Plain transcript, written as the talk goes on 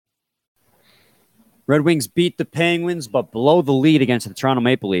Red Wings beat the Penguins, but blow the lead against the Toronto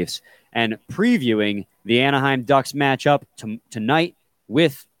Maple Leafs. And previewing the Anaheim Ducks matchup tonight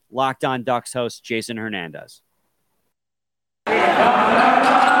with Locked On Ducks host Jason Hernandez.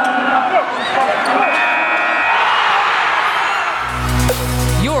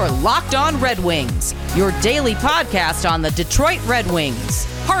 You're Locked On Red Wings, your daily podcast on the Detroit Red Wings.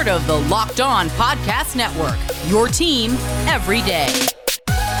 Part of the Locked On Podcast Network, your team every day.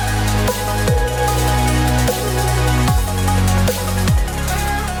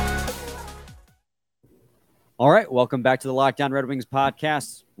 All right, welcome back to the Locked On Red Wings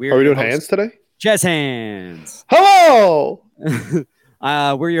podcast. Are we doing hands today? Jazz hands. Hello!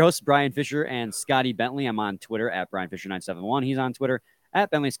 We're your hosts, Brian Fisher and Scotty Bentley. I'm on Twitter at BrianFisher971. He's on Twitter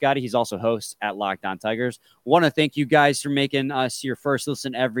at Bentley Scotty. He's also host at Locked On Tigers. Want to thank you guys for making us your first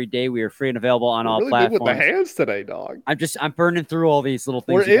listen every day. We are free and available on all platforms. Good with the hands today, dog. I'm burning through all these little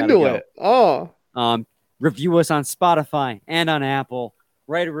things. We're into it. Oh. Review us on Spotify and on Apple.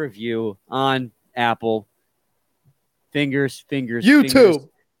 Write a review on Apple. Fingers. YouTube.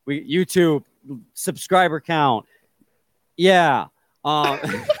 YouTube subscriber count. Yeah.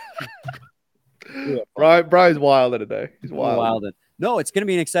 Brian's wilding today. He's wilding. No, it's going to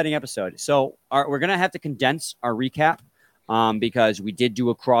be an exciting episode. So we're going to have to condense our recap because we did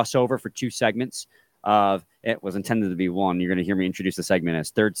do a crossover for two segments. It was intended to be one. You're going to hear me introduce the segment as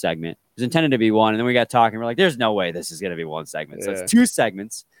third segment. It was intended to be one, and then we got talking. We're like, there's no way this is going to be one segment. So it's two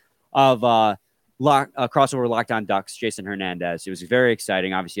segments of crossover Locked On Ducks, Jason Hernandez. It was very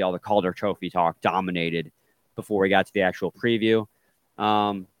exciting. Obviously, all the Calder Trophy talk dominated before we got to the actual preview.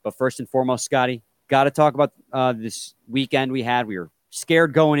 But first and foremost, Scotty, got to talk about this weekend we had. We were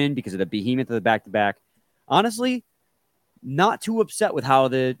scared going in because of the behemoth of the back-to-back. Honestly, not too upset with how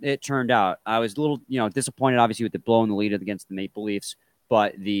it turned out. I was a little disappointed, obviously, with the blowing the lead against the Maple Leafs,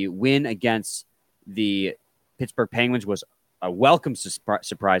 but the win against the Pittsburgh Penguins was a welcome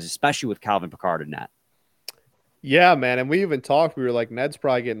surprise, especially with Calvin Pickard in net. Yeah, man. And we even talked. We were like, Ned's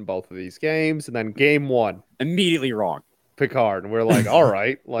probably getting both of these games. And then game one. Immediately wrong. Pickard. And we're like, all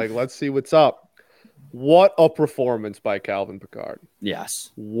right, let's see what's up. What a performance by Calvin Pickard. Yes.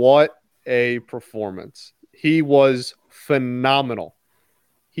 What a performance. He was phenomenal.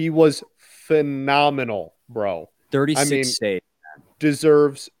 Bro. 36 saves.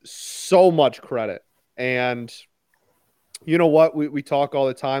 Deserves so much credit. And you know what? We talk all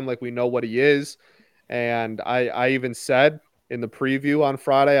the time like we know what he is. And I even said in the preview on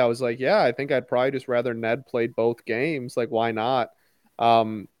Friday, I was like, yeah, I think I'd probably just rather Ned played both games. Like, why not?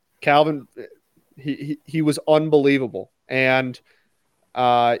 Calvin, he was unbelievable. And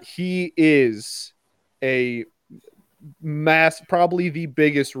he is probably the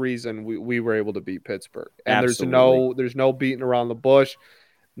biggest reason we were able to beat Pittsburgh. And Absolutely. there's no beating around the bush.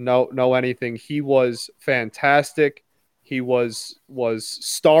 No anything. He was fantastic. He was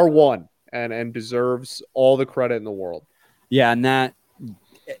star one and deserves all the credit in the world. Yeah, and that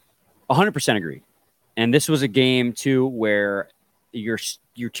 100% agree. And this was a game too where your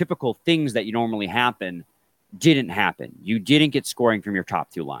typical things that you normally happen didn't happen. You didn't get scoring from your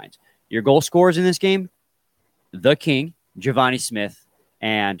top two lines. Your goal scorers in this game, the King, Giovanni Smith,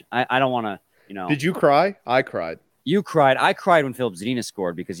 and I don't want to, Did you cry? I cried. You cried. I cried when Filip Zadina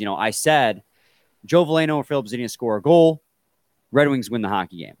scored because, I said Joe Veleno or Filip Zadina score a goal, Red Wings win the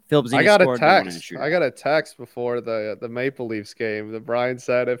hockey game. Filip Zadina I got a text before the Maple Leafs game that Brian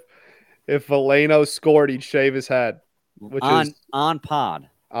said if Veleno scored, he'd shave his head. Which is on pod,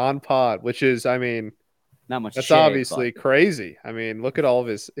 which is, not much. That's shave, obviously crazy. Look at all of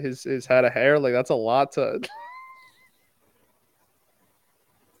his head of hair. Like, that's a lot to.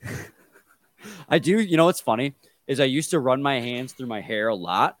 I do. What's funny is I used to run my hands through my hair a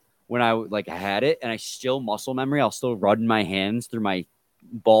lot when I had it, and I still muscle memory. I'll still run my hands through my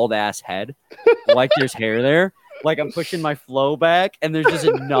bald ass head, like there's hair there, like I'm pushing my flow back, and there's just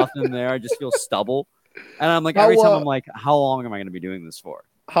nothing there. I just feel stubble, and I'm like every time I'm like, how long am I going to be doing this for?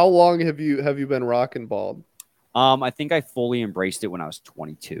 How long have you been rocking bald? I think I fully embraced it when I was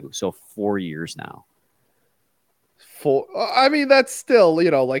 22, so 4 years now. That's still,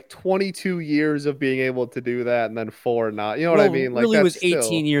 like 22 years of being able to do that, and then 4 not. You know what I mean? Like, really, it was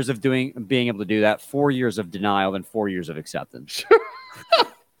 18 years of being able to do that, 4 years of denial, and 4 years of acceptance.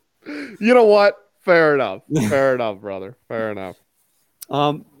 You know what? Fair enough. Fair enough, brother. Fair enough.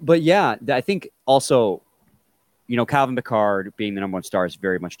 But yeah, I think also, Calvin Pickard being the number one star is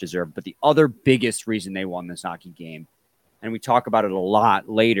very much deserved. But the other biggest reason they won this hockey game, and we talk about it a lot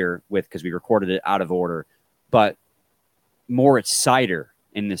later because we recorded it out of order, but Moritz Seider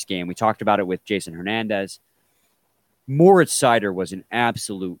in this game. We talked about it with Jason Hernandez. Moritz Seider was an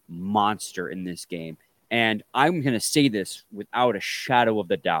absolute monster in this game. And I'm going to say this without a shadow of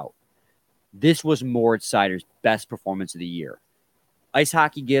the doubt. This was Moritz Seider's best performance of the year. Ice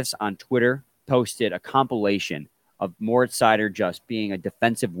Hockey Gifts on Twitter posted a compilation of Moritz Seider just being a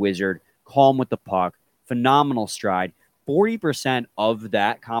defensive wizard, calm with the puck, phenomenal stride. 40% of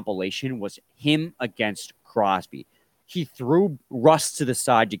that compilation was him against Crosby. He threw Rust to the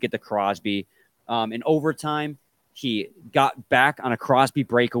side to get the Crosby. In overtime, he got back on a Crosby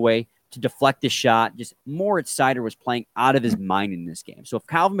breakaway to deflect the shot. Just Moritz Seider was playing out of his mind in this game. So if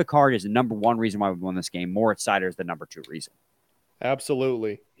Calvin McCarr is the number one reason why we won this game, Moritz Seider is the number two reason.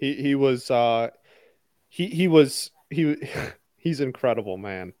 Absolutely. He's incredible,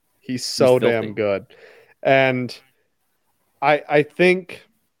 man. He's so damn good. And I think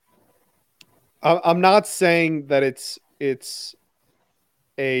I'm not saying that it's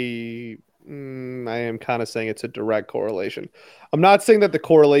a I am kind of saying it's a direct correlation. I'm not saying that the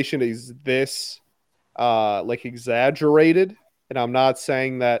correlation is this like exaggerated, and I'm not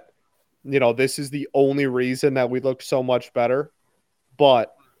saying that this is the only reason that we look so much better,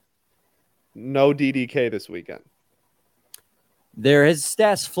 but no DDK this weekend. There is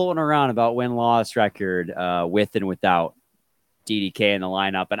stats floating around about win-loss record with and without DDK in the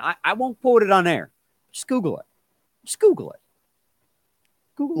lineup, and I won't quote it on air. Just Google it.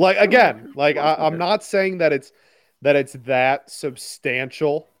 I'm not saying that it's that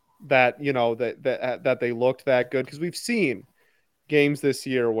substantial that that they looked that good, because we've seen games this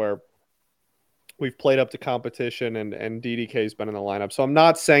year where we've played up to competition and DDK's been in the lineup. So I'm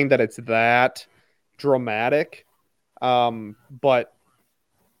not saying that it's that dramatic, but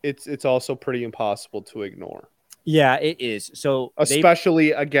it's also pretty impossible to ignore. Yeah, it is. So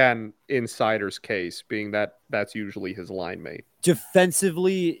especially again in Seider's case, being that that's usually his line mate.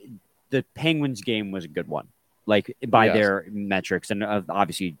 Defensively, the Penguins game was a good one, like by their metrics, and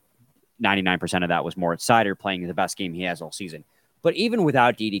obviously 99% of that was Moritz Seider playing the best game he has all season. But even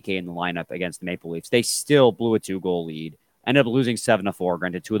without DDK in the lineup against the Maple Leafs, they still blew a 2-goal lead, ended up losing 7-4.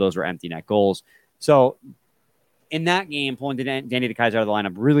 Granted, 2 of those were empty net goals. So in that game, pulling Danny DeKeyser out of the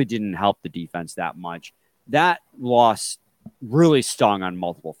lineup really didn't help the defense that much. That loss really stung on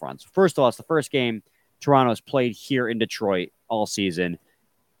multiple fronts. First of all, it's the first game Toronto's played here in Detroit all season.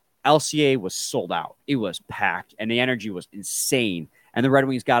 LCA was sold out. It was packed, and the energy was insane. And the Red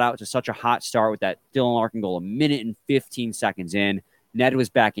Wings got out to such a hot start with that Dylan Larkin goal 1 minute and 15 seconds in. Ned was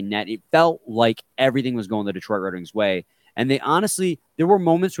back in net. It felt like everything was going the Detroit Red Wings' way. And they honestly, there were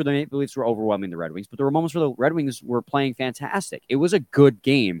moments where the Maple Leafs were overwhelming the Red Wings, but there were moments where the Red Wings were playing fantastic. It was a good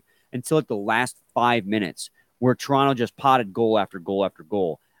game until like the last 5 minutes, where Toronto just potted goal after goal after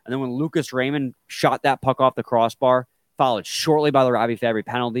goal. And then when Lucas Raymond shot that puck off the crossbar, followed shortly by the Robbie Fabry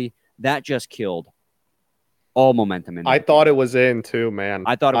penalty, that just killed all momentum. I thought it was in too, man.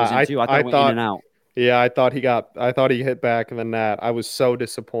 I thought it was in too. I thought it went in and out. Yeah, I thought he hit back in the net. I was so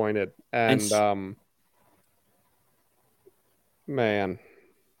disappointed. And man,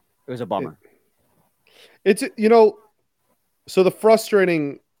 it was a bummer. It's so the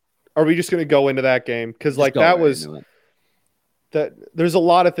frustrating. Are we just going to go into that game? Because like that was that. There's a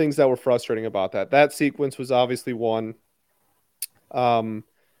lot of things that were frustrating about that. That sequence was obviously one.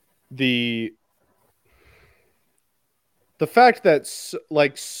 The fact that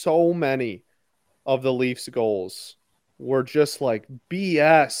so many of the Leafs goals were just like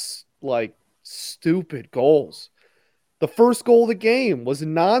BS, like stupid goals. The first goal of the game was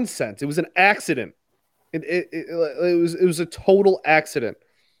nonsense. It was an accident. It was a total accident.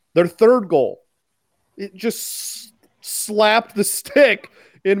 Their third goal, it just slapped the stick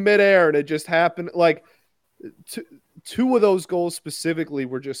in midair, and it just happened. Like two of those goals specifically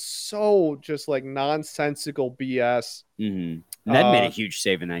were just like nonsensical BS. Mm-hmm. Ned made a huge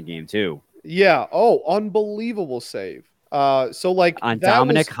save in that game too. Yeah. Oh, unbelievable save. So like on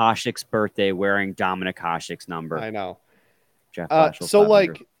Dominik Hasek's birthday, wearing Dominik Hasek's number. I know. Jeff so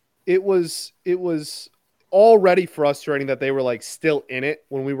like it was already frustrating that they were like still in it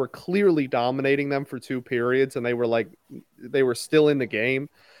when we were clearly dominating them for 2 periods, and they were still in the game.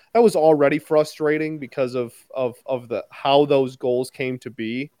 That was already frustrating because of the how those goals came to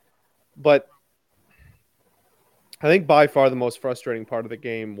be. But I think by far the most frustrating part of the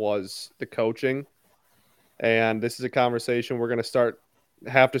game was the coaching. And this is a conversation we're going to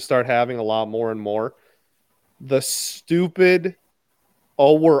have to start having a lot more and more. The stupid,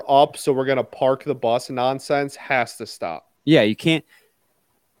 oh, we're up, so we're going to park the bus nonsense has to stop. Yeah, you can't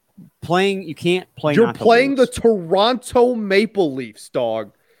play. You're playing the Toronto Maple Leafs,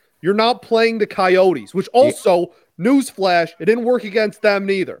 dog. You're not playing the Coyotes, which also, newsflash, it didn't work against them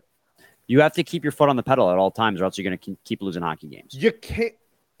neither. You have to keep your foot on the pedal at all times, or else you're going to keep losing hockey games. You can't.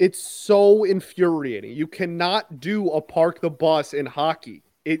 It's so infuriating. You cannot do a park the bus in hockey.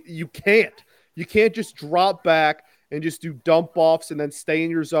 You can't. You can't just drop back and just do dump offs and then stay in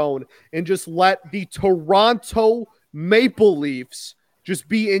your zone and just let the Toronto Maple Leafs just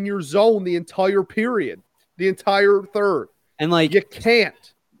be in your zone the entire period, the entire third. And like you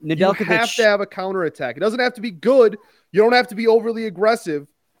can't. Nedeljkovic, you have to have a counterattack. It doesn't have to be good. You don't have to be overly aggressive,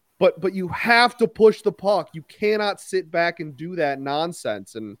 but you have to push the puck. You cannot sit back and do that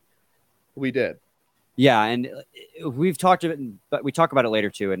nonsense. And we did. Yeah, and we've talked about it, but we talk about it later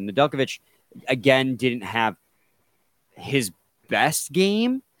too. And Nedeljkovic again didn't have his best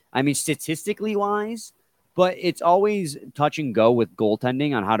game. I mean, statistically wise, but it's always touch and go with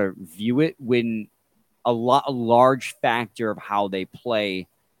goaltending on how to view it when a large factor of how they play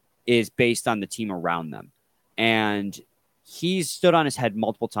is based on the team around them. And he's stood on his head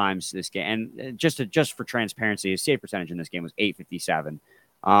multiple times this game. And just for transparency, his save percentage in this game was .857,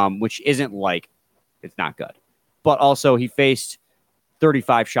 which isn't like it's not good. But also he faced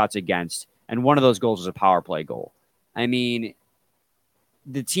 35 shots against, and one of those goals was a power play goal. I mean,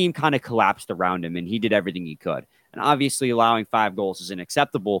 the team kind of collapsed around him, and he did everything he could. And obviously allowing 5 goals isn't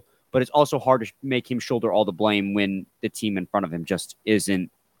acceptable, but it's also hard to make him shoulder all the blame when the team in front of him just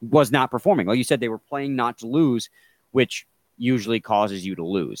was not performing. Like you said, they were playing not to lose, which usually causes you to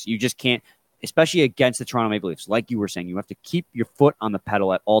lose. You just can't, especially against the Toronto Maple Leafs. Like you were saying, you have to keep your foot on the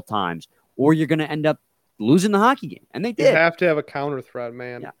pedal at all times, or you're going to end up losing the hockey game. And they did. You have to have a counter threat,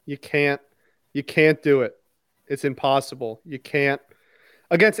 man. Yeah. You can't do it. It's impossible. You can't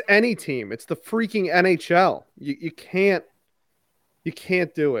against any team. It's the freaking NHL. You can't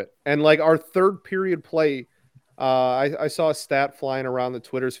do it. And like our third period play, I saw a stat flying around the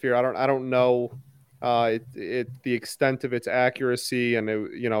Twitter sphere. I don't know the extent of its accuracy, and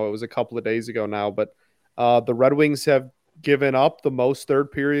it was a couple of days ago now, but the Red Wings have given up the most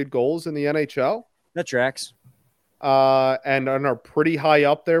third period goals in the NHL. That tracks. And are pretty high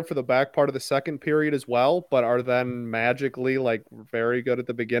up there for the back part of the second period as well, but are then magically like very good at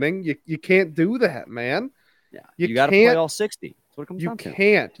the beginning. You can't do that, man. Yeah, you got to play all 60. That's what it comes down to. You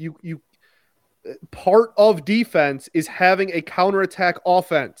can't. You part of defense is having a counterattack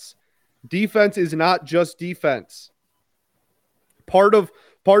offense. Defense is not just defense. Part of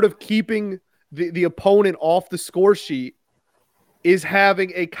keeping the opponent off the score sheet is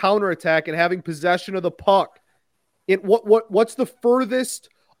having a counterattack and having possession of the puck. What's the furthest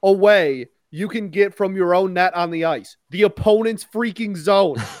away you can get from your own net on the ice? The opponent's freaking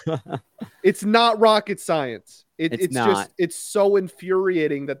zone. It's not rocket science. It's not. just it's so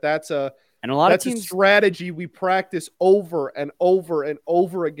infuriating that's a strategy we practice over and over and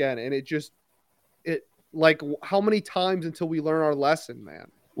over again, and it like how many times until we learn our lesson, man?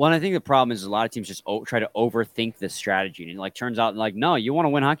 Well, I think the problem is a lot of teams just try to overthink this strategy, and it like turns out like no, you want to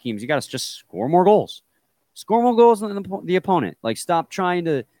win hockey games, you got to just score more goals. Score more goals than the opponent. Like, stop trying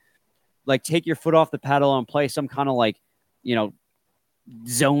to, like, take your foot off the pedal and play some kind of, like,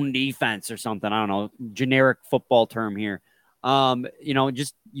 zone defense or something. I don't know, generic football term here.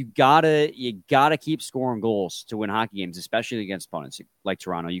 Just you gotta keep scoring goals to win hockey games, especially against opponents like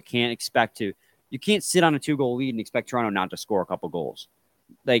Toronto. You can't sit on a 2-goal lead and expect Toronto not to score a couple goals.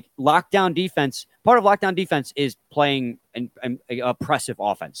 Like, lockdown defense, part of lockdown defense is playing an oppressive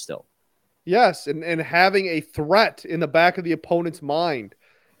offense still. Yes, and having a threat in the back of the opponent's mind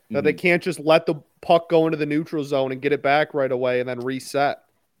that they can't just let the puck go into the neutral zone and get it back right away and then reset.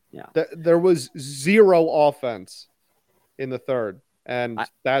 Yeah, there was zero offense in the third, and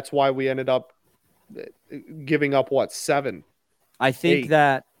that's why we ended up giving up 7. I think 8.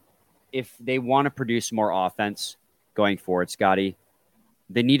 that if they want to produce more offense going forward, Scotty,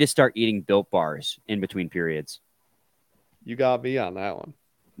 they need to start eating Built Bars in between periods. You got me on that one.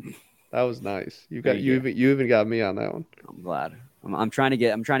 That was nice. You even got me on that one. I'm glad. I'm trying to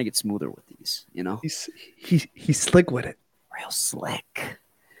get smoother with these. He's slick with it. Real slick.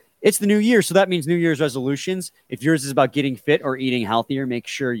 It's the new year, so that means New Year's resolutions. If yours is about getting fit or eating healthier, make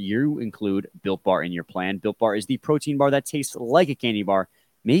sure you include Built Bar in your plan. Built Bar is the protein bar that tastes like a candy bar,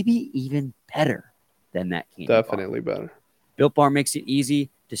 maybe even better than that candy bar. Definitely better. Built Bar makes it easy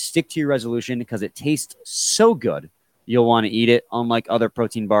to stick to your resolution because it tastes so good. You'll want to eat it, unlike other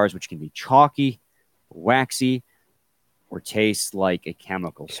protein bars, which can be chalky, waxy, or taste like a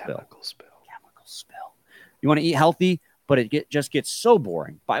chemical spill. You want to eat healthy, but it just gets so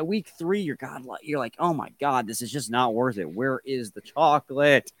boring. By week 3, you're like, oh my God, this is just not worth it. Where is the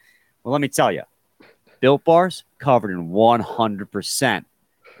chocolate? Well, let me tell you, Built Bars covered in 100%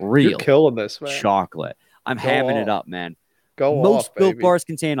 real You're killing this, man. chocolate. I'm having it up, man. Most off, Built baby. bars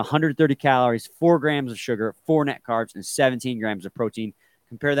contain 130 calories, 4 grams of sugar, 4 net carbs, and 17 grams of protein.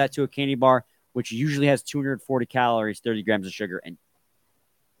 Compare that to a candy bar, which usually has 240 calories, 30 grams of sugar, and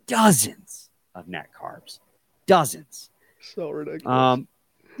dozens of net carbs. Dozens. So ridiculous.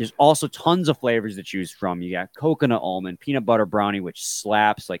 There's also tons of flavors to choose from. You got coconut almond, peanut butter brownie, which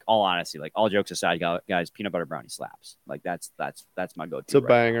slaps. Like, all honesty, like, all jokes aside, guys, peanut butter brownie slaps. Like, that's my go-to. It's a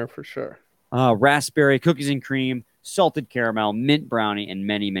banger for sure. Raspberry, cookies and cream, salted caramel, mint brownie, and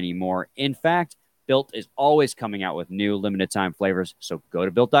many, many more. In fact, Built is always coming out with new limited time flavors. So go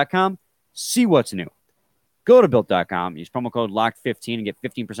to Built.com, see what's new. Go to Built.com, use promo code LOCKED15 and get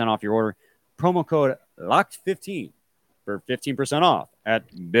 15% off your order. Promo code LOCKED15 for 15% off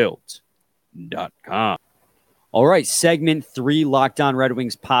at Built.com. All right, segment 3, Locked On Red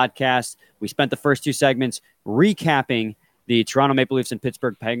Wings podcast. We spent the first 2 segments recapping the Toronto Maple Leafs and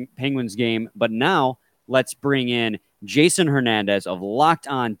Pittsburgh Penguins game, but now let's bring in Jason Hernandez of Locked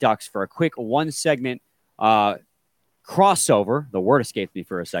On Ducks for a quick 1-segment crossover. The word escaped me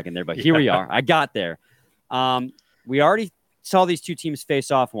for a second there, but here we are. I got there. We already saw these two teams face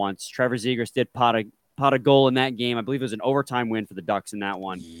off once. Trevor Zegras did pot a goal in that game. I believe it was an overtime win for the Ducks in that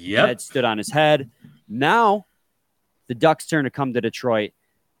one. Yep. Head stood on his head. Now, the Ducks' turn to come to Detroit.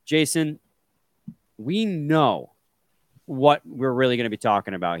 Jason, we know what we're really going to be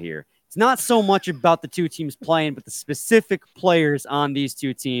talking about here. It's not so much about the two teams playing, but the specific players on these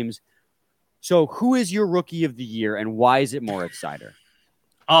two teams. So who is your rookie of the year, and why is it Moritz Seider?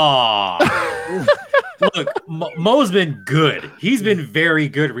 Look, Mo's been good. He's been very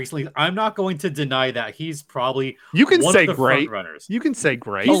good recently. I'm not going to deny that he's probably You can one say of the great. front runners. You can say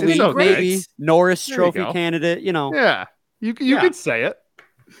great. Elite, It's okay. maybe Norris There you Trophy go. candidate, you know. Yeah. You can say it.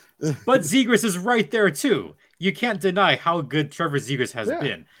 But Zegras is right there too. You can't deny how good Trevor Zegras has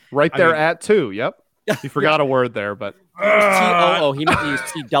been. Right I there mean- at 2. Yep. You forgot a word there, but T-O-O. He meant to use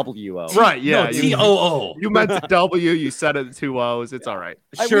T-W-O. right, yeah. No, you, T-O-O. you meant to W, you said it 2 O's. It's all right.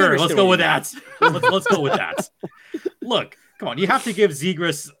 Sure, let's understood go what with you that. Let's go with that. Look, come on. You have to give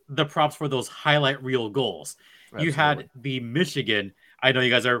Zegras the props for those highlight reel goals. You had the Michigan. I know you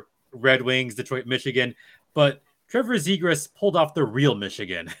guys are Red Wings, Detroit, Michigan, but Trevor Zegras pulled off the real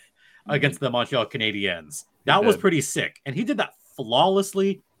Michigan against the Montreal Canadiens. That was pretty sick. And he did that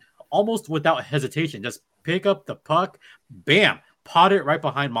flawlessly, almost without hesitation. Just pick up the puck, bam, pot it right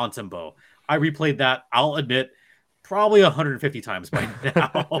behind Montembeault. I replayed that, I'll admit, probably 150 times by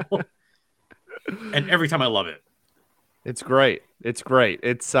now. And every time I love it. It's great. It's great.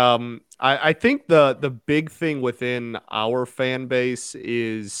 It's I think the big thing within our fan base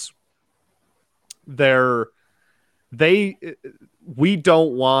is we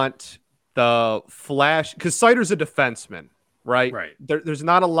don't want the flash, because Seider's a defenseman, right? Right. There's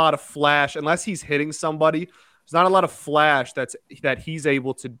not a lot of flash unless he's hitting somebody. There's not a lot of flash that he's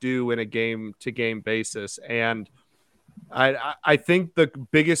able to do in a game to game basis. And I think the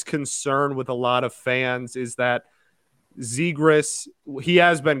biggest concern with a lot of fans is that Zegras, he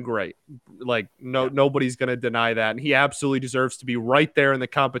has been great. Like nobody's going to deny that. And he absolutely deserves to be right there in the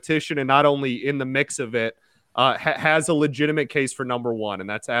competition, and not only in the mix of it, has a legitimate case for number one. And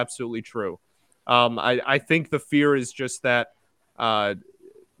that's absolutely true. I think the fear is just that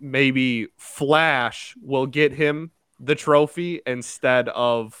maybe flash will get him the trophy instead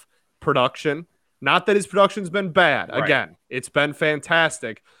of production. Not that his production's been bad. Right. Again, it's been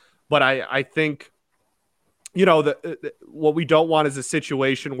fantastic. But I think, you know, what we don't want is a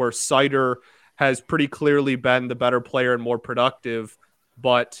situation where Seider has pretty clearly been the better player and more productive.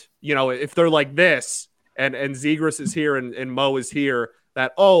 But, you know, if they're like this and Zegras is here and Mo is here,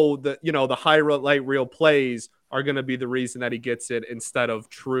 that, the highlight reel plays are going to be the reason that he gets it instead of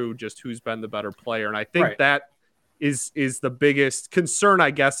true just who's been the better player. And I think that is the biggest concern,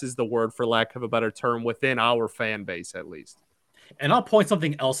 I guess, is the word, for lack of a better term, within our fan base, at least. And I'll point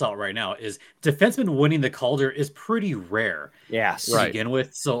something else out right now is defenseman winning the Calder is pretty rare. Yes. To begin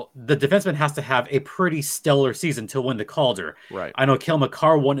with. So the defenseman has to have a pretty stellar season to win the Calder. Right. I know Cale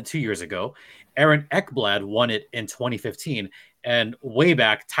Makar won it 2 years ago. Aaron Ekblad won it in 2015. And way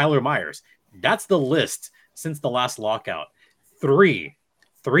back, Tyler Myers. That's the list since the last lockout. Three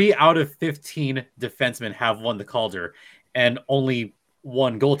out of 15 defensemen have won the Calder, and only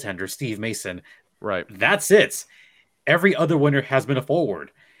one goaltender, Steve Mason. Right. That's it. Every other winner has been a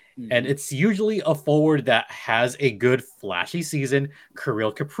forward. And it's usually a forward that has a good flashy season.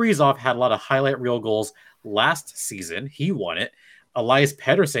 Kirill Kaprizov had a lot of highlight reel goals last season. He won it. Elias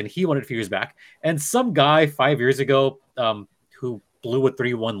Pettersson, he won it a few years back. And some guy 5 years ago who blew a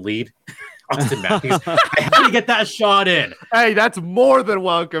 3-1 lead Austin Matthews. I had to get that shot in. Hey, that's more than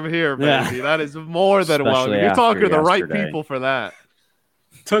welcome here, baby. Yeah. That is more than Especially welcome. You're talking to the right yesterday. people for that.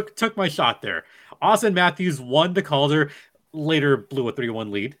 Took my shot there. Austin Matthews won the Calder, later blew a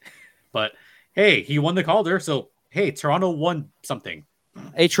 3-1 lead. But hey, he won the Calder, so hey, Toronto won something.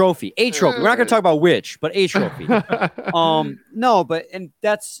 A trophy. We're not going to talk about which, but a trophy. No, but and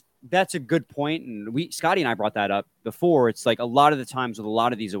that's a good point. And Scotty and I brought that up before. It's like a lot of the times with a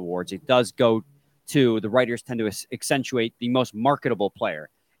lot of these awards, it does go to the writers tend to accentuate the most marketable player.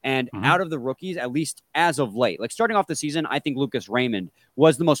 And out of the rookies, at least as of late, like starting off the season, I think Lucas Raymond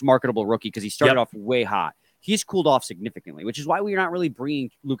was the most marketable rookie because he started off way hot. He's cooled off significantly, which is why we're not really bringing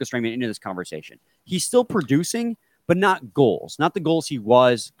Lucas Raymond into this conversation. He's still producing, but not goals, not the goals he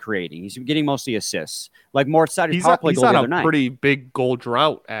was creating. He's getting mostly assists. Like Moritz Seider's power play goal the other night. He's on a pretty big goal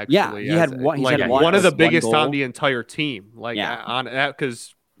drought, actually. Yeah, he had one of the biggest goal on the entire team. Like on that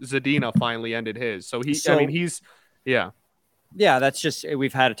because Zadina finally ended his. So Yeah, that's just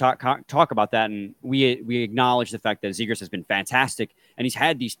we've had to talk about that, and we acknowledge the fact that Zegras has been fantastic, and he's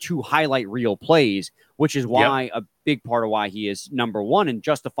had these 2 highlight reel plays, which is why a big part of why he is number 1 and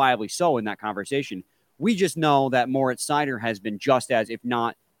justifiably so in that conversation. We just know that Moritz Seider has been just as, if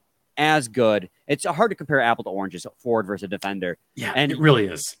not as good. It's hard to compare apple to oranges, forward versus defender. Yeah, and it really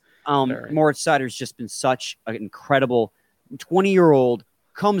is. Moritz Seider's just been such an incredible 20-year-old,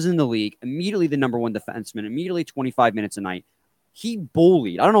 comes in the league, immediately the number 1 defenseman, immediately 25 minutes a night. He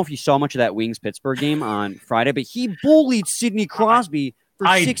bullied. I don't know if you saw much of that Wings Pittsburgh game on Friday, but he bullied Sidney Crosby for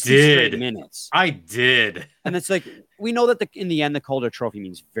 60 straight minutes. I did. And it's like, we know that in the end, the Calder Trophy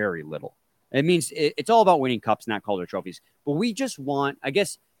means very little. It means it's all about winning cups, not Calder trophies. But we just want, I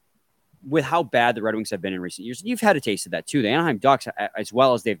guess, with how bad the Red Wings have been in recent years, you've had a taste of that too. The Anaheim Ducks, as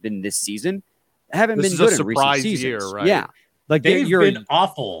well as they've been this season, haven't been good in recent seasons. Year, right? Yeah. Like they've been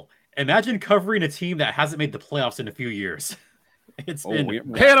awful. Imagine covering a team that hasn't made the playoffs in a few years. It's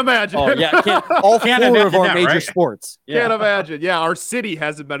been can't imagine. Oh yeah, all can't 4 of our that, major right? sports. Yeah. Can't imagine. Yeah, our city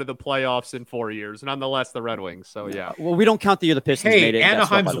hasn't been to the playoffs in 4 years. Nonetheless, the Red Wings. So yeah. Well, we don't count the year the Pistons made it.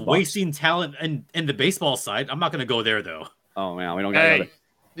 Anaheim's wasting talent in the baseball side. I'm not going to go there though. Oh man, we don't got to.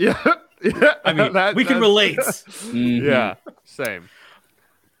 Yeah. I mean, we can relate. Yeah, same.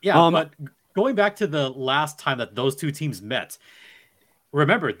 Yeah, but going back to the last time that those 2 teams met,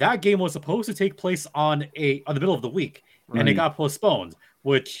 remember that game was supposed to take place on the middle of the week. And it got postponed,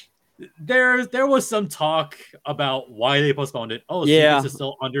 which there was some talk about why they postponed it. Oh, Zegras is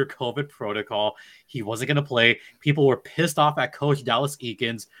still under COVID protocol. He wasn't going to play. People were pissed off at Coach Dallas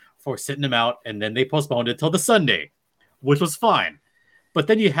Eakins for sitting him out, and then they postponed it till the Sunday, which was fine. But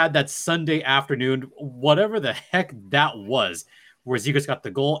then you had that Sunday afternoon, whatever the heck that was, where Zegras got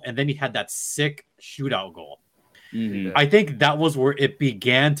the goal, and then he had that sick shootout goal. Mm-hmm. I think that was where it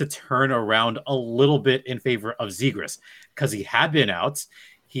began to turn around a little bit in favor of Zegras because he had been out.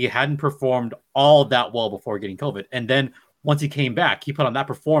 He hadn't performed all that well before getting COVID. And then once he came back, he put on that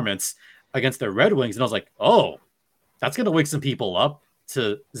performance against the Red Wings. And I was like, oh, that's going to wake some people up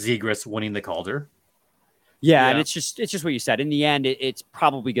to Zegras winning the Calder. Yeah, and it's just what you said. In the end, it's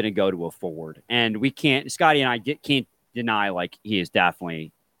probably going to go to a forward. And we can't, Scotty and I can't deny, like, he is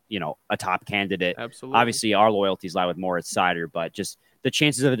definitely, a top candidate. Absolutely. Obviously, our loyalties lie with Moritz Seider, but just the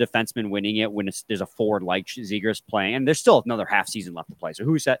chances of a defenseman winning it when there's a forward like Zegras playing, and there's still another half season left to play. So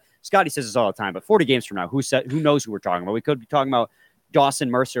Scotty says this all the time, but 40 games from now, who knows who we're talking about? We could be talking about Dawson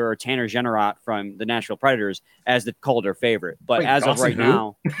Mercer or Tanner Generot from the Nashville Predators as the Calder favorite. But as Dawson of right who?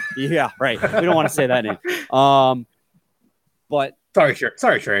 now, yeah, right. We don't want to say that name. But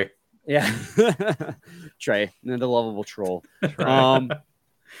sorry, Trey. Yeah, Trey, the lovable troll.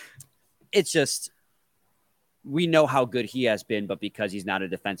 It's just, we know how good he has been, but because he's not a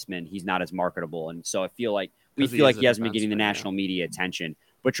defenseman, he's not as marketable. And so I feel like he hasn't been getting the national media attention.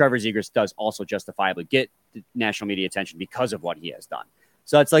 But Trevor Zegras does also justifiably get the national media attention because of what he has done.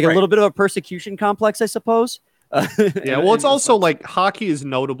 So it's like a little bit of a persecution complex, I suppose. Yeah, well, it's also like hockey is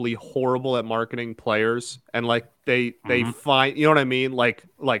notably horrible at marketing players, and like they find, you know what I mean, like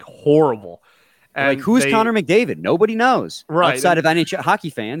horrible. And like, who's Connor McDavid? Nobody knows, right? Outside of NHL hockey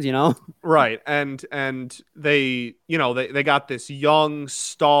fans, right? And they, they got this young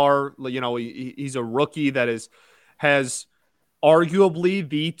star. He's a rookie that has arguably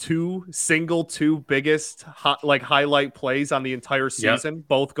the two biggest highlight plays on the entire season. Yep.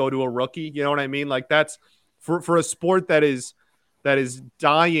 Both go to a rookie. You know what I mean? Like, that's for a sport that is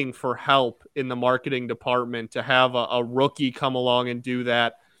dying for help in the marketing department, to have a rookie come along and do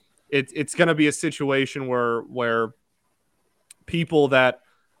that. It's going to be a situation where people that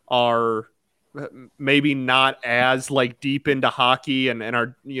are maybe not as like deep into hockey and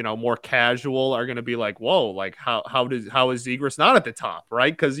are, you know, more casual are going to be like, whoa, like how is Zegras not at the top,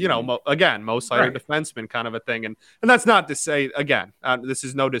 right? Because, you know, again, most cited defenseman kind of a thing. And that's not to say, again, this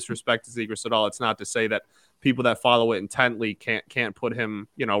is no disrespect to Zegras at all. It's not to say that people that follow it intently can't put him,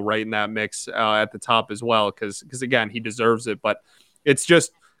 you know, right in that mix at the top as well. Because again, he deserves it. But it's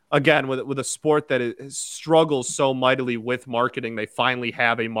just, again, with a sport that struggles so mightily with marketing, they finally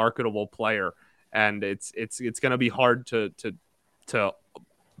have a marketable player, and it's going to be hard to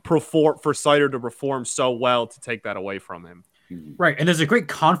perform for Seider to perform so well to take that away from him. Right, and there's a great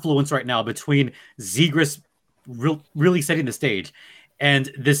confluence right now between Zegras really setting the stage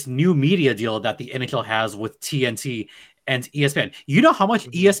and this new media deal that the NHL has with TNT and ESPN. You know how much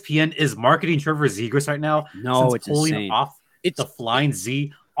ESPN is marketing Trevor Zegras right now? No, it's pulling insane. Off the Flying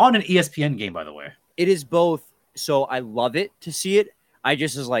Z on an ESPN game, by the way. It is both. So I love it to see it. I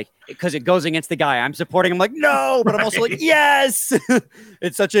just is like, because it goes against the guy I'm supporting. I'm like, no, but I'm also like, yes.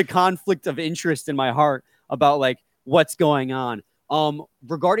 It's such a conflict of interest in my heart about like what's going on.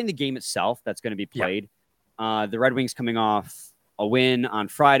 Regarding the game itself that's going to be played, the Red Wings coming off a win on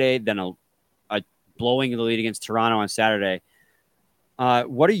Friday, then a blowing the lead against Toronto on Saturday.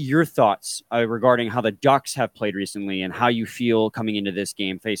 What are your thoughts regarding how the Ducks have played recently and how you feel coming into this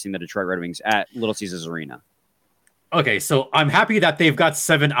game facing the Detroit Red Wings at Little Caesars Arena? Okay, so I'm happy that they've got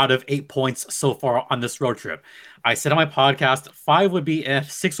 7 out of 8 points so far on this road trip. I said on my podcast, 5 would be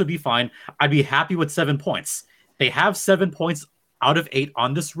if 6 would be fine. I'd be happy with 7 points. They have 7 points out of 8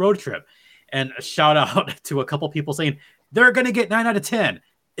 on this road trip. And a shout out to a couple people saying they're going to get 9 out of 10.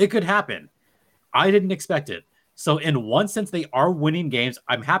 It could happen. I didn't expect it. So in one sense, they are winning games.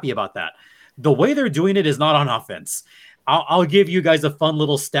 I'm happy about that. The way they're doing it is not on offense. I'll give you guys a fun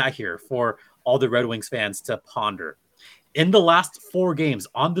little stat here for all the Red Wings fans to ponder. In the last 4 games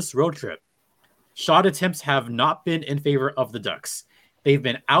on this road trip, shot attempts have not been in favor of the Ducks. They've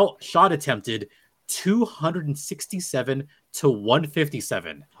been shot attempted 267 to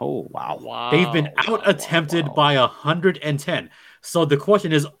 157. Oh, wow. They've been out attempted by 110. So the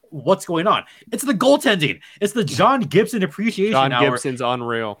question is, what's going on? It's the goaltending. It's the John Gibson appreciation hour. John Gibson's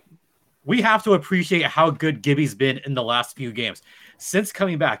unreal. We have to appreciate how good Gibby's been in the last few games since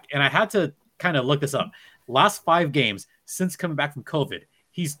coming back. And I had to kind of look this up. Last 5 games since coming back from COVID,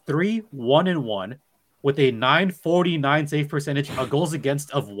 he's 3-1-1 with a .949 save percentage, a goals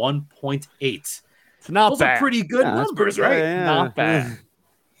against of 1.8. It's not Those bad. are pretty good numbers, right? Yeah. Not bad.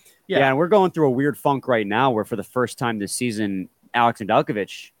 Yeah, and we're going through a weird funk right now where for the first time this season, Alex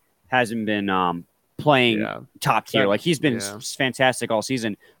Nedeljkovic hasn't been playing top tier. Like he's been fantastic all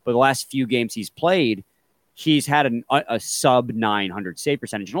season, but the last few games he's played, he's had a sub 900 save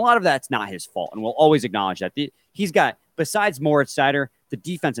percentage, and a lot of that's not his fault, and we'll always acknowledge that. He's got, besides Moritz Seider, the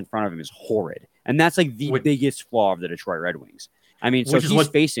defense in front of him is horrid, and that's like the biggest flaw of the Detroit Red Wings. I mean, so he's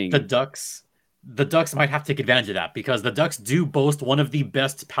facing the Ducks. The Ducks might have to take advantage of that because the Ducks do boast one of the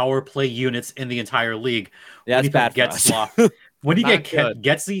best power play units in the entire league. That's bad for us. When you get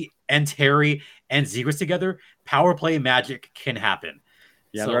Getzey and Terry and Zegras together, power play magic can happen.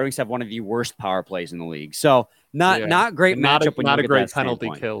 Yeah, the Red Wings have one of the worst power plays in the league. So not great matchup. Not a great penalty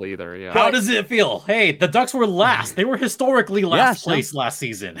kill either. Yeah. How does it feel? Hey, the Ducks were last. They were historically last place last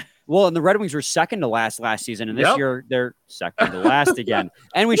season. Well, and the Red Wings were second to last season, and this year they're second to last again.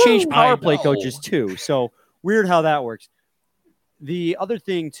 And we changed power play coaches too. So weird how that works. The other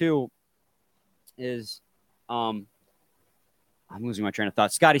thing too is, I'm losing my train of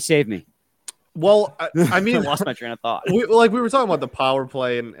thought. Scotty, save me. Well, I mean, I lost my train of thought. We were talking about the power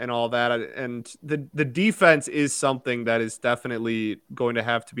play and all that, and the defense is something that is definitely going to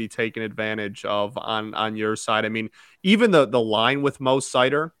have to be taken advantage of on your side. I mean, even the line with Mo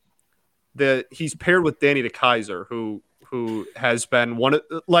Seider, he's paired with Danny DeKeyser, who has been one of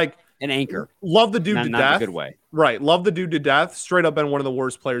like an anchor. Love the dude to death. Not in a good way. Right. Love the dude to death. Straight up been one of the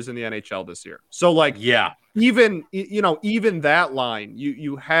worst players in the NHL this year. So like, yeah. Even that line,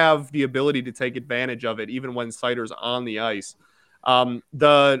 you have the ability to take advantage of it, even when Seider's on the ice. On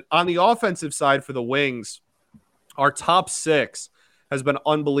the offensive side for the Wings, our top 6 has been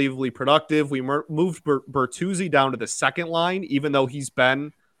unbelievably productive. We moved Bertuzzi down to the second line, even though he's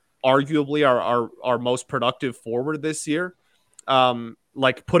been arguably our most productive forward this year.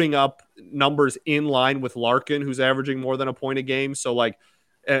 Like putting up numbers in line with Larkin, who's averaging more than a point a game. So like,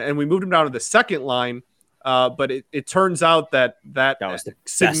 and we moved him down to the second line. But it turns out that was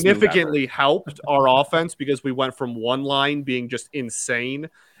significantly helped our offense because we went from one line being just insane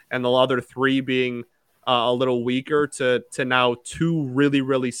and the other 3 being a little weaker to now 2 really,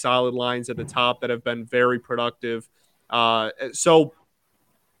 really solid lines at the top that have been very productive. So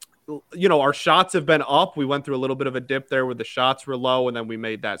our shots have been up. We went through a little bit of a dip there where the shots were low, and then we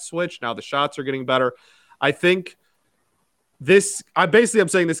made that switch. Now the shots are getting better. I think I'm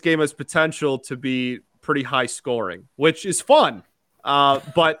saying this game has potential to be pretty high scoring, which is fun.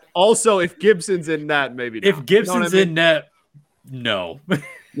 But also if Gibson's in net, maybe not. If Gibson's in net, no.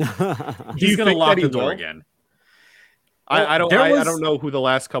 He's going to lock the door again. I don't know who the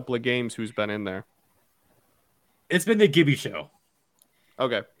last couple of games who's been in there. It's been the Gibby show.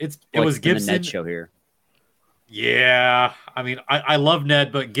 Okay. It was Gibson. The Ned show here. Yeah. I mean, I love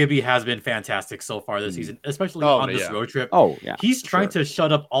Ned, but Gibby has been fantastic so far this season, especially on this road trip. Oh, yeah. He's trying to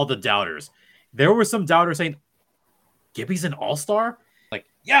shut up all the doubters. There were some doubters saying, Gibby's an all-star? Like,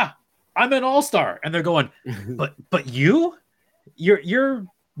 yeah, I'm an all-star. And they're going, but you're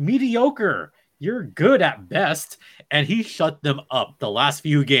mediocre. You're good at best. And he shut them up the last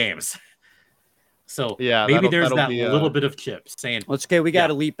few games. So maybe there's that little bit of chips saying, let's get, we got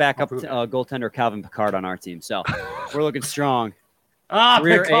to leap back up to goaltender Calvin Picard on our team. So we're looking strong.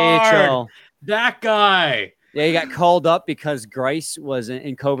 Picard, AHL. That guy. Yeah, he got called up because Grice was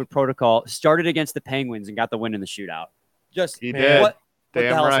in COVID protocol, started against the Penguins and got the win in the shootout. He did. What the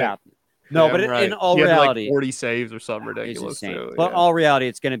hell is happening? No, but in all reality, 40 saves or something ridiculous. But all reality,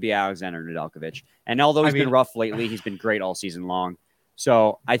 it's going to be Alexander Nedeljkovic. And although he's been rough lately, he's been great all season long.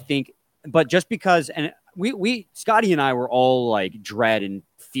 So I think, but just because, and we Scotty and I were all like dread and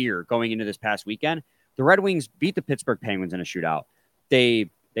fear going into this past weekend. The Red Wings beat the Pittsburgh Penguins in a shootout. They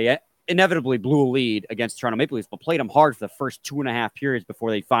inevitably blew a lead against Toronto Maple Leafs, but played them hard for the first 2.5 periods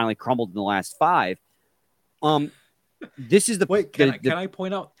before they finally crumbled in the last 5. This is the can I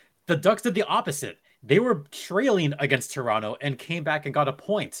point out the Ducks did the opposite. They were trailing against Toronto and came back and got a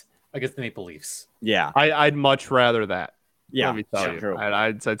point against the Maple Leafs. Yeah, I'd much rather that. Yeah, let me tell you,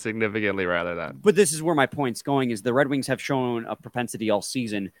 I'd significantly rather that. But this is where my point's going: is the Red Wings have shown a propensity all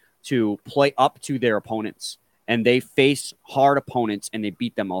season to play up to their opponents, and they face hard opponents and they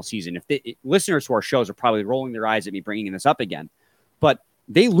beat them all season. Listeners to our shows are probably rolling their eyes at me bringing this up again, but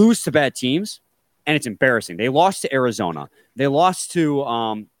they lose to bad teams, and it's embarrassing. They lost to Arizona. They lost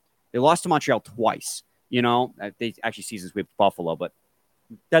to Montreal twice. They actually season swept Buffalo, but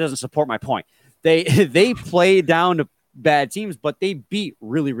that doesn't support my point. They play down to bad teams, but they beat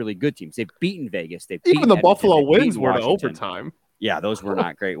really, really good teams. They've beaten Vegas. Even the Buffalo wins were to overtime. Yeah, those were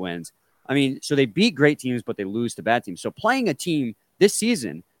not great wins. I mean, so they beat great teams, but they lose to bad teams. So playing a team this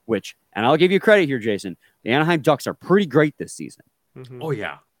season, and I'll give you credit here, Jason, the Anaheim Ducks are pretty great this season. Mm-hmm. Oh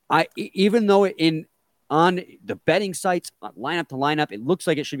yeah. Even though on the betting sites, lineup to lineup, it looks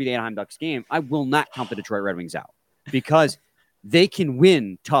like it should be the Anaheim Ducks game, I will not count the Detroit Red Wings out because they can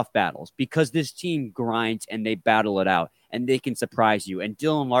win tough battles because this team grinds and they battle it out and they can surprise you. And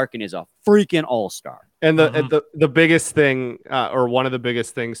Dylan Larkin is a freaking all-star. And the biggest thing, or one of the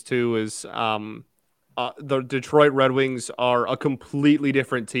biggest things too, is the Detroit Red Wings are a completely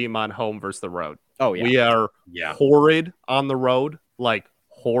different team on home versus the road. Oh yeah, we are horrid on the road, like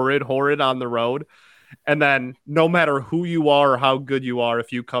horrid on the road. And then no matter who you are or how good you are,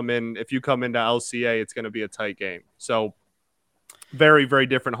 if you come into LCA, it's going to be a tight game. So very, very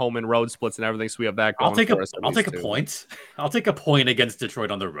different home and road splits and everything. So we have that going. I'll take a point. I'll take a point against Detroit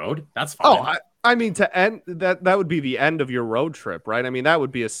on the road. That's fine. Oh, I mean, to end that would be the end of your road trip, right? I mean, that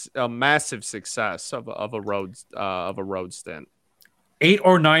would be a massive success of a road stint. 8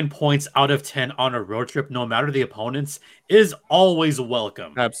 or 9 points out of 10 on a road trip, no matter the opponents, is always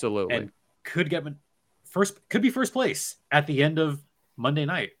welcome. Absolutely, and could be first place at the end of Monday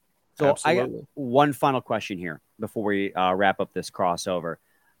night. So Absolutely. I got one final question here before we wrap up this crossover.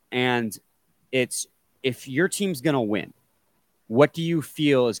 And it's, if your team's going to win, what do you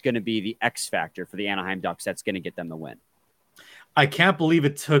feel is going to be the X factor for the Anaheim Ducks that's going to get them the win? I can't believe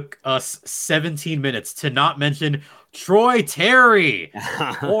it took us 17 minutes to not mention Troy Terry,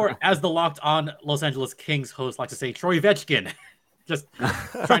 or as the Locked On Los Angeles Kings host like to say, Troy Vetchkin. Just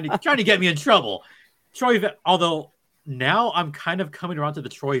trying to get me in trouble. Although now I'm kind of coming around to the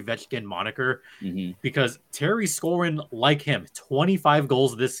Troy Vetchkin moniker because Terry's scoring like him, 25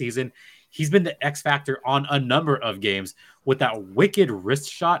 goals this season. He's been the X factor on a number of games with that wicked wrist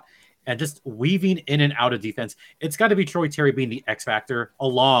shot and just weaving in and out of defense. It's got to be Troy Terry being the X factor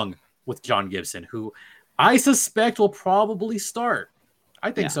along with John Gibson, who I suspect will probably start.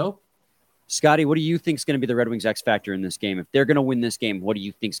 I think so. Scotty, what do you think is going to be the Red Wings X factor in this game? If they're going to win this game, what do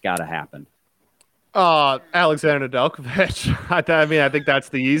you think's got to happen? Alexander Nedeljkovic. I think that's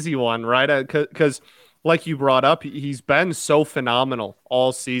the easy one, right? Because like you brought up, he's been so phenomenal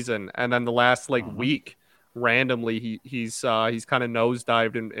all season, and then the last week, randomly he's kind of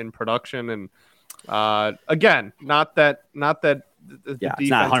nosedived in production. And again, not that the it's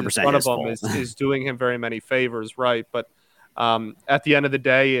not defense 100% in front of his him fault. is doing him very many favors, right? But at the end of the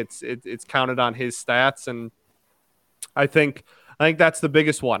day, it's counted on his stats, and I think that's the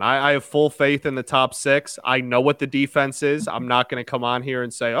biggest one. I have full faith in the top 6. I know what the defense is. I'm not going to come on here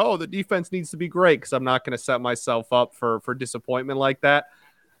and say, oh, the defense needs to be great, because I'm not going to set myself up for disappointment like that.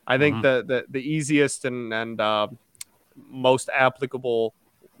 I think the easiest and most applicable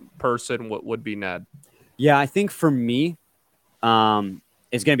person would be Ned. Yeah, I think for me, it's going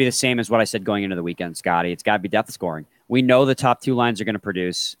to be the same as what I said going into the weekend, Scotty. It's got to be depth scoring. We know the top 2 lines are going to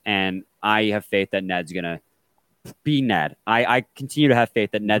produce, and I have faith that Ned's going to be Ned. I continue to have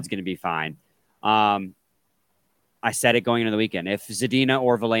faith that Ned's going to be fine. I said it going into the weekend. If Zadina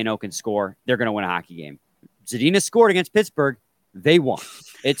or Veleno can score, they're going to win a hockey game. Zadina scored against Pittsburgh. They won.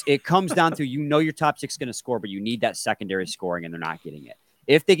 It comes down to, your top 6 is going to score, but you need that secondary scoring, and they're not getting it.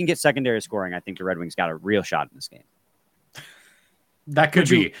 If they can get secondary scoring, I think the Red Wings got a real shot in this game. That could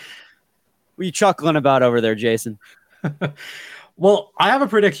be. What are you chuckling about over there, Jason? Well, I have a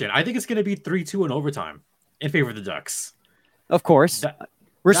prediction. I think it's going to be 3-2 in overtime in favor of the Ducks. Of course.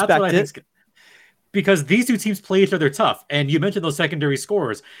 Respect it. Because these two teams play each other tough. And you mentioned those secondary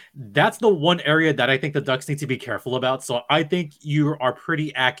scores. That's the one area that I think the Ducks need to be careful about. So I think you are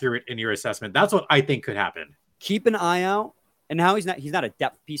pretty accurate in your assessment. That's what I think could happen. Keep an eye out. And now he's not a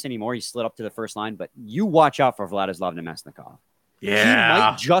depth piece anymore. He's slid up to the first line. But you watch out for Vladislav Nemesnikov. Yeah. He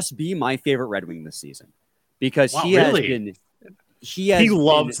might just be my favorite Red Wing this season. Because he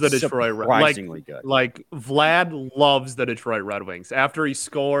loves the Detroit Red Wings. Good. Like Vlad loves the Detroit Red Wings. After he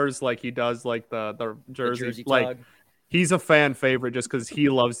scores, like he does, like the jersey like tug. He's a fan favorite just because he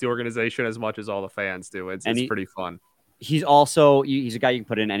loves the organization as much as all the fans do. It's pretty fun. He's also he's a guy you can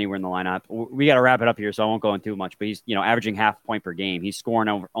put in anywhere in the lineup. We got to wrap it up here, so I won't go into too much. But he's averaging half a point per game. He's scoring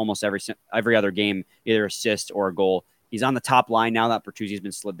over almost every other game, either assist or a goal. He's on the top line now that Bertuzzi's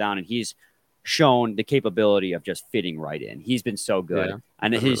been slid down, and he's shown the capability of just fitting right in. He's been so good,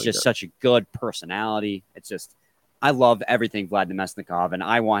 and he's really just such a good personality. It's just, I love everything Vlad Nemesnikov, and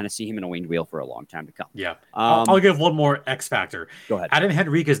I want to see him in a winged wheel for a long time to come. Yeah, I'll give one more X factor. Go ahead. Adam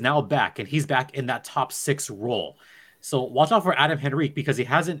Henrique is now back, and he's back in that top 6 role. So watch out for Adam Henrique because he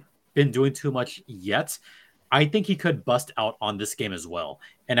hasn't been doing too much yet. I think he could bust out on this game as well,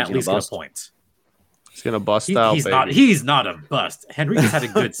 and at least get a point. He's gonna bust out. He's not a bust. Henrique has had a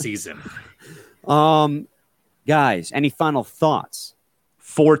good season. Guys, any final thoughts?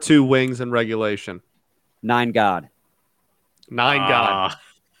 4-2 Wings in regulation. 9 God, God,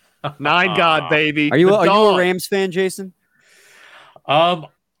 baby. Are you a Rams fan, Jason?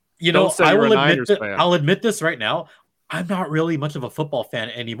 I'll admit this right now. I'm not really much of a football fan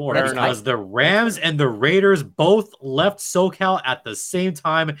anymore because the Rams and the Raiders both left SoCal at the same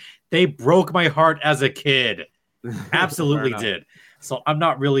time. They broke my heart as a kid. Absolutely did. So I'm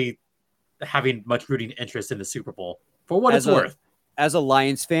not really having much rooting interest in the Super Bowl for what it's worth. As a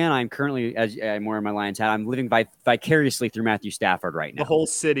Lions fan, I'm currently, as I'm wearing my Lions hat, I'm living vicariously through Matthew Stafford right now. The whole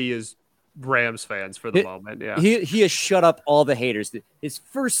city is Rams fans for the moment. Yeah, he has shut up all the haters. His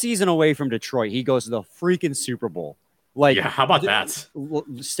first season away from Detroit, he goes to the freaking Super Bowl. How about that?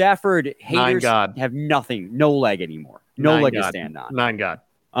 Stafford haters have nothing, no leg anymore, no leg to stand on. 9 God.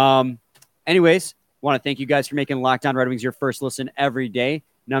 Anyways, want to thank you guys for making Locked On Red Wings your first listen every day.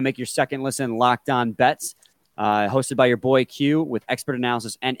 Now make your second listen Locked On Bets, hosted by your boy Q with expert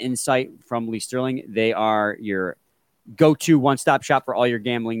analysis and insight from Lee Sterling. They are your go-to one-stop shop for all your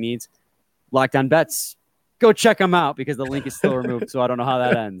gambling needs. Locked On Bets. Go check them out because the link is still removed, so I don't know how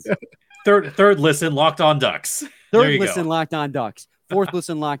that ends. Third listen, Locked On Ducks. Third listen, Locked On Ducks. Fourth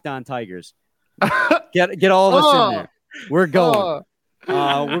listen, Locked On Tigers. Get all of us in there. We're going.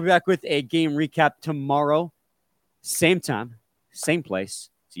 We'll be back with a game recap tomorrow. Same time, same place.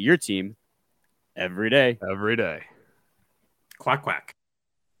 It's your team every day. Every day. Quack, quack.